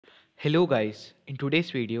Hello guys, in today's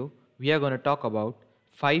video we are going to talk about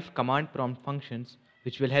 5 command prompt functions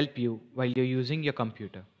which will help you while you're using your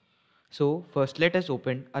computer. So first let us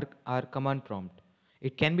open our command prompt.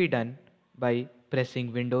 It can be done by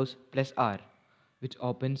pressing Windows plus R, which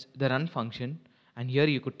opens the run function, and here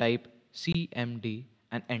you could type cmd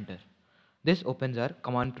and enter. This opens our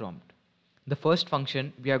command prompt. The first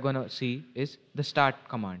function we are going to see is the start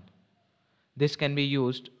command. This can be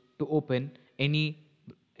used to open any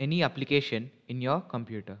application in your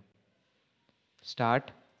computer. Start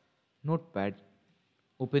Notepad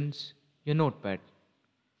opens your Notepad.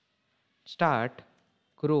 Start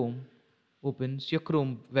Chrome opens your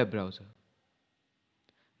Chrome web browser.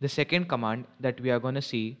 The second command that we are going to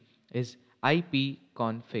see is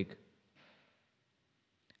ipconfig.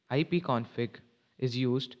 Ipconfig is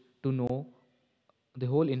used to know the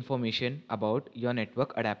whole information about your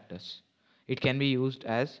network adapters. It can be used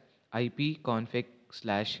as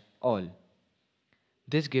ipconfig/all.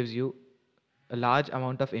 This gives you a large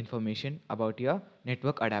amount of information about your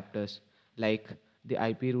network adapters, like the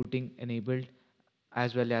IP routing enabled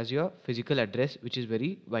as well as your physical address, which is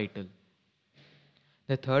very vital.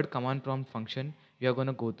 The third command prompt function we are going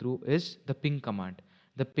to go through is the ping command.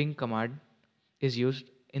 The ping command is used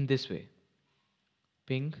in this way: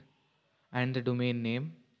 ping and the domain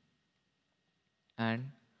name, and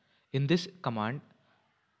in this command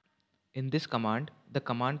the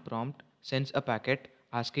command prompt sends a packet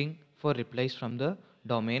asking for replies from the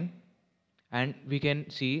domain, and we can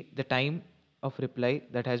see the time of reply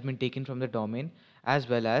that has been taken from the domain as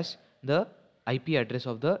well as the IP address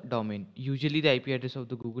of the domain. Usually the IP address of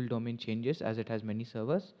the Google domain changes as it has many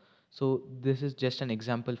servers. So this is just an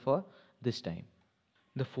example for this time.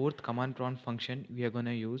 The fourth command prompt function we are going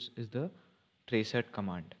to use is the traceat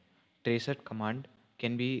command. Traceat command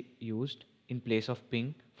can be used in place of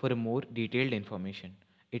ping for a more detailed information.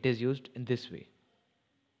 It is used in this way: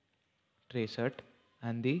 traceat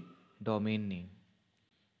and the domain name.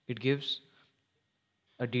 It gives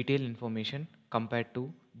a detailed information compared to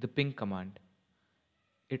the ping command.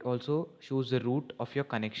 It also shows the route of your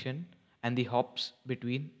connection and the hops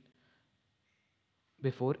between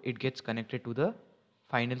before it gets connected to the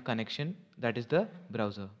final connection, that is the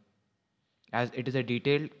browser. As it is a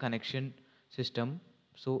detailed connection system,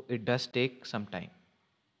 so it does take some time.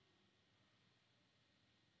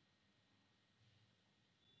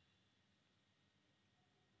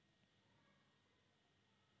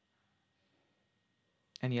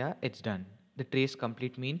 And yeah, it's done. The trace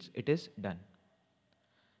complete means it is done.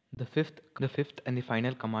 The fifth and the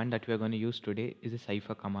final command that we are going to use today is the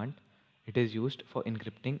Cipher command. It is used for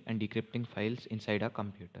encrypting and decrypting files inside our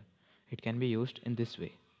computer. It can be used in this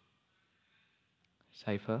way: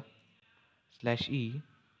 Cipher/E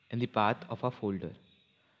in the path of a folder.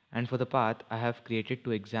 And for the path, I have created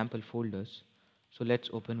 2 example folders. So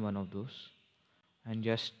let's open one of those and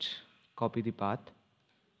just copy the path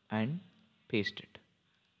and paste it.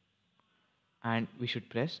 And we should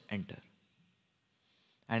press enter.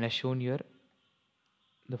 And as shown here,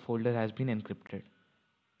 the folder has been encrypted.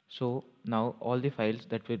 So now all the files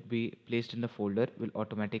that will be placed in the folder will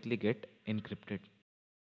automatically get encrypted.